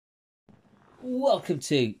Welcome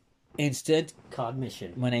to Instant Card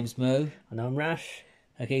Mission. My name's Mo. And I'm Rash.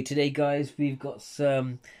 Okay, today guys, we've got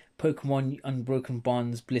some Pokemon Unbroken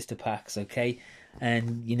Bonds blister packs, okay?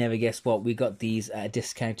 And you never guess what, we got these at a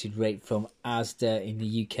discounted rate from Asda in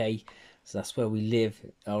the UK. So that's where we live,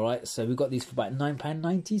 alright? So we got these for about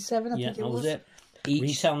 £9.97, I think it was. It. Each.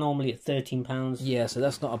 Retail normally at £13. Yeah, so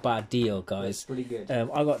that's not a bad deal, guys. That's pretty good.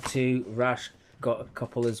 I got two, Rash got a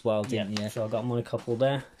couple as well, didn't you? So I got my couple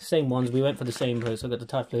there. Same ones, we went for the same price. I got the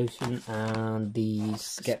Typhlosion and the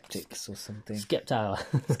Skeptics or something. Skeptile.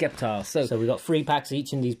 Skeptile. So we got 3 packs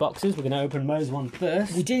each in these boxes. We're going to open Mo's one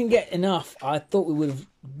first. We didn't get enough. I thought we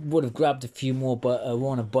would have grabbed a few more, but we're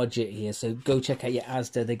on a budget here. So go check out your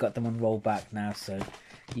Asda. They got them on rollback now, so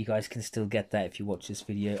you guys can still get that if you watch this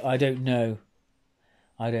video. I don't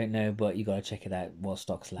know, but you gotta check it out while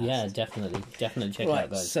stocks last. Yeah, definitely check it out,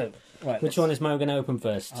 guys. So, which one is Mo going to open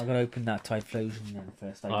first? I'm gonna open that Typhlosion then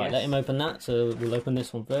first. I guess. Let him open that. So we'll open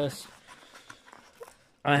this one first.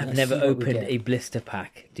 I have never opened a blister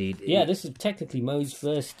pack, dude. Yeah, this is technically Mo's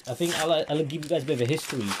first. I think I'll give you guys a bit of a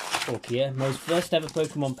history talk here. Mo's first ever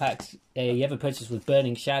Pokemon packs he ever purchased was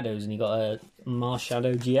Burning Shadows, and he got a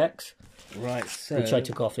Marshadow GX. Right, so which I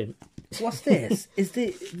took off him. What's this? Is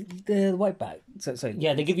the white bag? So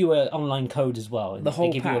yeah, they give you an online code as well. The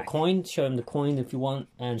whole They give you a coin. Show him the coin if you want,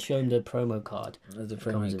 and show him the promo card. There's a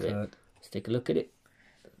promo card. Let's take a look at it.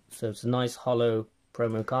 So it's a nice hollow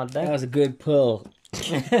promo card there. That was a good pull.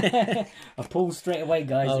 I pulled straight away,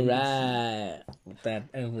 guys. All right, put that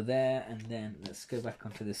over there, and then let's go back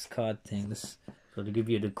onto this card thing. So to give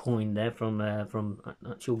you the coin there from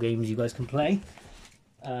actual games you guys can play.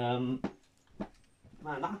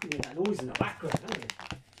 Man, I can hear that noise in the background, don't you?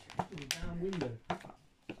 The damn window.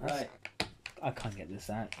 Right, I can't get this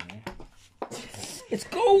out. It's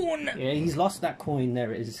gone. Yeah, he's lost that coin.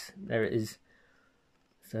 There it is. There it is.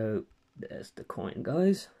 So there's the coin,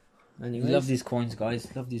 guys. Anyways. Love these coins, guys.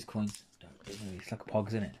 Love these coins. It's like a pogs,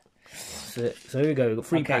 isn't it? So here we go. We've got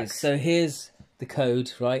 3 packs. So here's the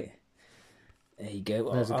code, right? There you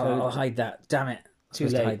go. There's a code. I'll hide that. Damn it. Too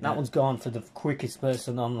late. That one's gone for the quickest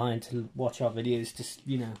person online to watch our videos. Just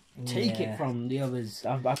take it from the others.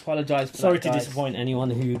 I apologise. Sorry to disappoint anyone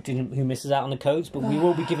who misses out on the codes, but we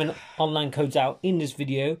will be giving online codes out in this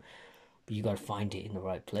video. But you got to find it in the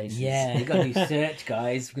right place. Yeah, you got to do search,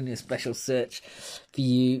 guys. We're going to do a special search for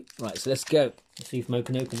you. Right, so let's go. Let's see if Mo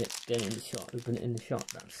can open it. Get it in the shot. Open it in the shot.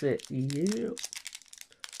 That's it. Yeah.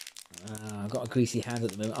 I've got a greasy hand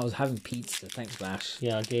at the moment. I was having pizza. Thanks, Rash.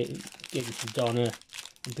 Yeah, I gave you some doner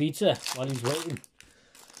and pizza while he's waiting.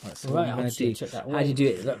 Right, so what I'm going to do. Check that How do you do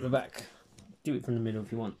it? At the back? Do it from the middle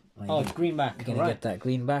if you want. It's green back. You're going to get that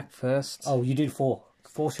green back first. Oh, you did 4.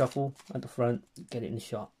 4 shuffle at the front. Get it in the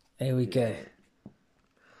shot. There we go.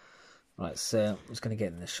 Right, so I'm just going to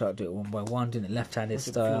get in the shot. Do it one by one. Doing it left-handed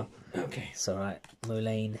style. Okay. It's alright.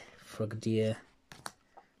 Mulane, Frogadier.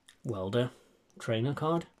 Welder. Trainer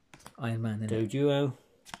card. Iron Man. Doduo.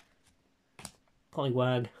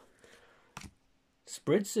 Poliwag.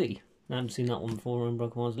 Spritzy. I haven't seen that one before.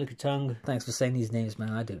 Unbroken Bonds. Lickitung. Thanks for saying these names,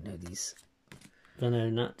 man. I don't know these.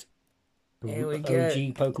 Venonat. Here we go.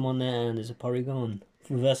 OG Pokemon there, and there's a Porygon.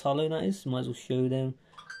 Reverse Hollow, that is. Might as well show them.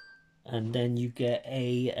 And then you get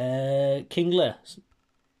a Kingler.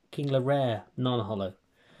 Kingler Rare, non-hollow.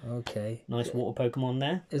 Okay. Nice water Pokemon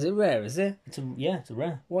there. Is it rare, is it? It's a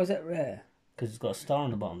rare. Why is that rare? Because it's got a star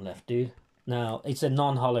on the bottom left, dude. Now, it's a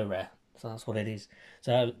non-hollow rare. So that's what it is.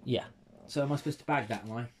 So, yeah. So am I supposed to bag that,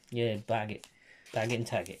 am I? Yeah, bag it. Bag it and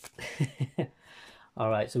tag it.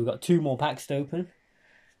 Alright, so we've got 2 more packs to open.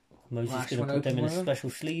 Mo's just going to put them in a special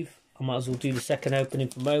sleeve. I might as well do the second opening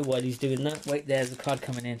for Mo while he's doing that. Wait, there's a card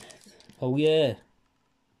coming in. Oh, yeah.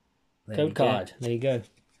 Code card. There you go.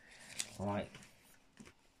 Right.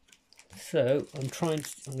 So, I'm going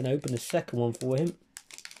to open the second one for him.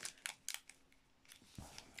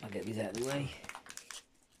 I'll get these out of the way.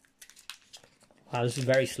 Wow, this is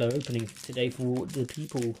very slow opening today for the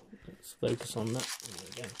people. Let's focus on that. There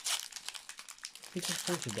we go. I think I'm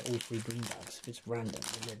supposed to get all 3 green bags if it's random.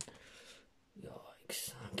 And then...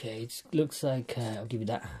 Yikes. Okay, it looks like... I'll give you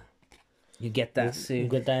that. You get that soon.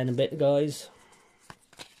 We'll get that in a bit, guys.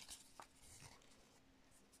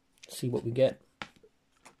 See what we get.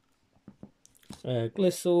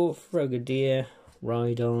 Glistle, Frogadier,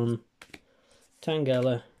 Rhydon,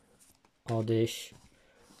 Tangela, Oddish,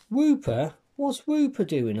 Wooper. What's Wooper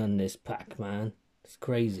doing on this pack, man? It's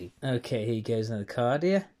crazy. Okay, here goes another card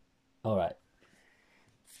here. Alright.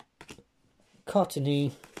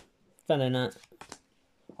 Cottony, Venonat.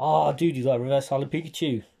 Oh, dude, you got a reverse hollow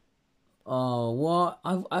Pikachu. Oh, what?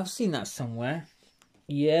 I've seen that somewhere.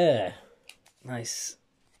 Yeah. Nice.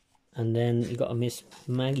 And then you got a Miss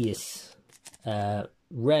Magius,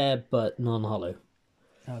 rare but non-hollow.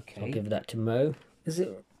 Okay. I'll give that to Mo. Is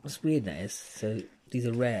it? What's weird that is. So these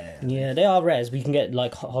are rare. Yeah, they are rares. We can get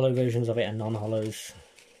like hollow versions of it and non-hollows.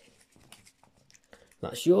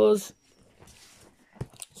 That's yours.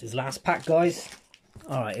 This is last pack, guys.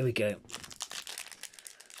 All right, here we go.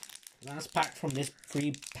 Last pack from this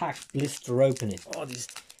free-pack blister opening. Oh, these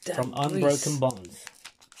damn from grease. Unbroken Bonds.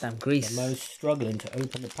 Damn grease. The most struggling to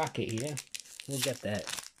open the packet here. We'll get that.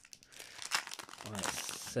 Right,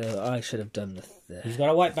 so I should have done the... He's got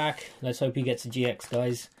a white back. Let's hope he gets a GX,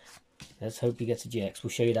 guys. Let's hope he gets a GX. We'll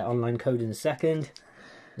show you that online code in a second.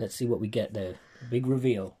 Let's see what we get there. Big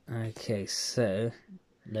reveal. Okay, so...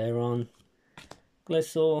 They're on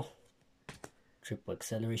Glissaw. Triple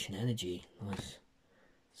Acceleration Energy. Nice.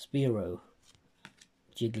 Spearow.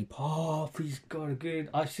 Jigglypuff. He's got a good...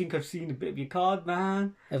 I think I've seen a bit of your card,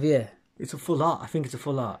 man. Have you? It's a full art. I think it's a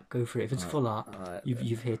full art. Go for it. If it's full art, right.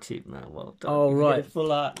 you've hit it, man. Well done. Oh, right. Get it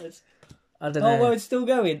full art. I don't know. Oh, well, it's still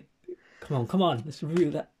going. Come on. Let's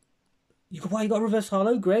review that. You got reverse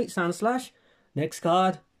hollow. Great. Sound slash. Next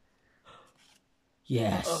card.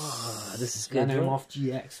 Yes. Oh, this is good. Scanner off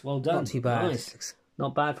GX. Well done. Not too bad. Nice.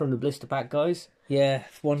 Not bad from the blister pack, guys. Yeah,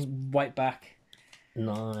 one's white back.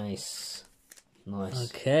 Nice.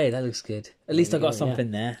 Okay, that looks good. At least I got something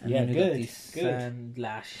there. And Yeah, then we good. got these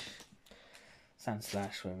Sand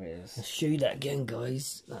Slash, whatever it is. Let's show you that again,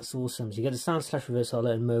 guys. That's awesome. So you get the Sound Slash reverse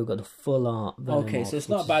hollow, and Mo got the full art. Okay, so it's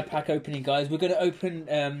not a bad pack opening, guys. We're going to open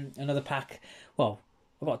another pack. Well,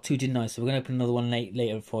 I got two, didn't I? So we're going to open another one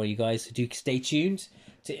later for you guys. So do stay tuned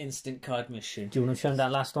to Instantcardmission. Do you want to show them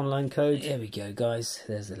that last online code? Here we go, guys.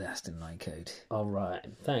 There's the last online code. All right.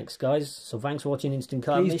 Thanks, guys. So thanks for watching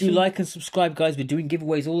Instantcardmission. Please do like and subscribe, guys. We're doing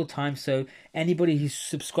giveaways all the time, so anybody who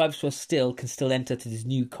subscribes to us can still enter to these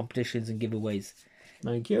new competitions and giveaways.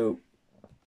 Thank you.